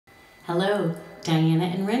Hello, Diana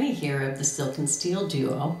and Rennie here of the Silk and Steel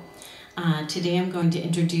duo. Today I'm going to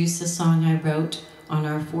introduce a song I wrote on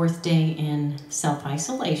our 4th day in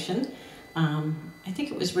self-isolation. I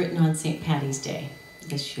think it was written on St. Patty's Day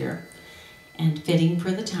this year. And fitting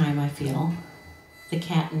for the time, I feel. The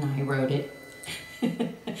cat and I wrote it.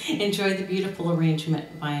 Enjoy the beautiful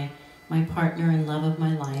arrangement by my partner and love of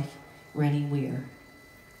my life, Wrenshaw Weir.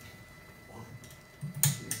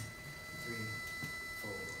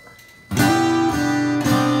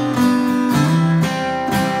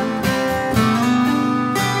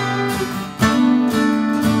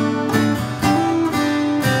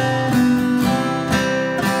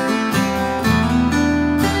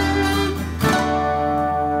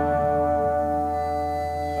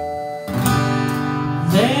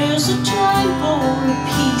 There's a time for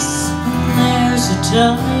peace, and there's a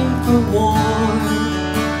time for war.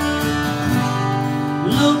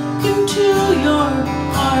 Look into your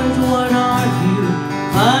heart, what are you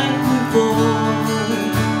fighting for?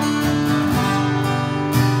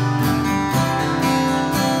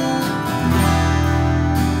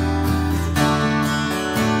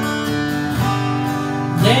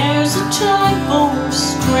 There's a time for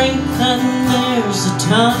strength, and there's a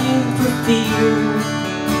time for fear.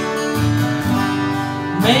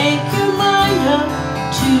 Make your mind up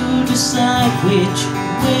to decide which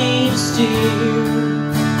way to steer.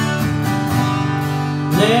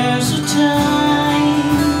 There's a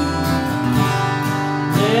time,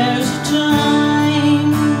 there's a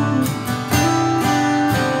time.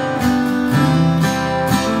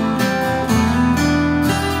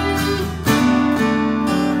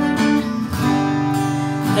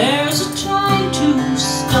 There's a time to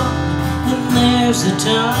stop, and there's a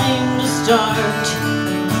time to start.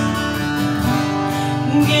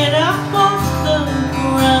 Get up off the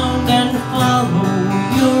ground and follow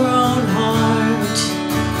your own heart.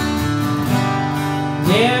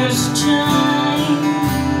 There's a time,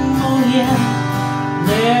 oh yeah,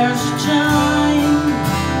 there's a time.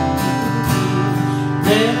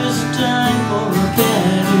 There's a time for a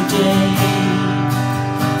better day.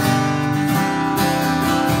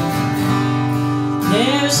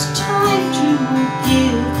 There's a time to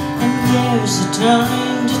give, and there's a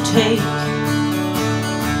time to take.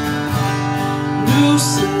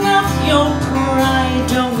 Loosen up your pride,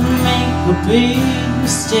 don't make a big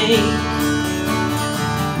mistake.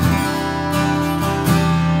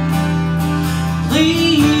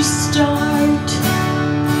 Please start,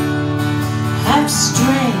 have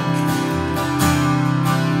strength,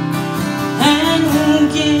 and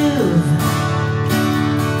give.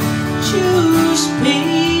 Choose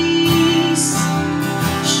peace,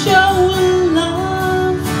 show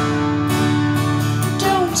love,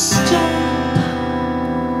 don't stop.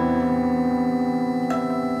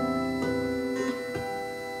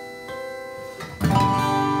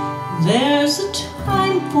 There's a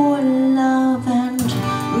time for love, and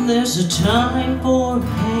there's a time for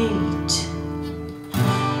hate.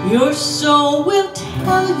 Your soul will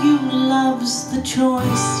tell you love's the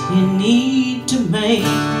choice you need to make.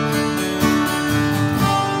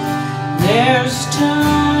 There's a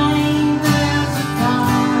time, there's a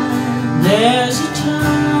time, there's a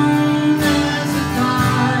time, there's a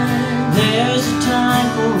time, there's a time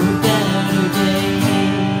for a better day.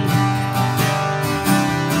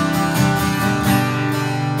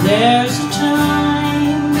 There's a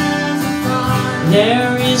time,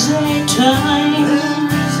 there is a time,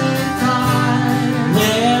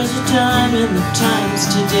 there's a time in the times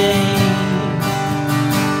today.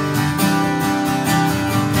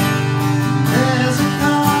 There's a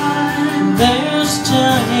time, there's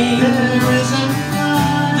time, there is a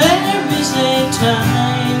time, there is a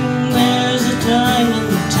time, there's a time in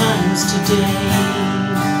the times today.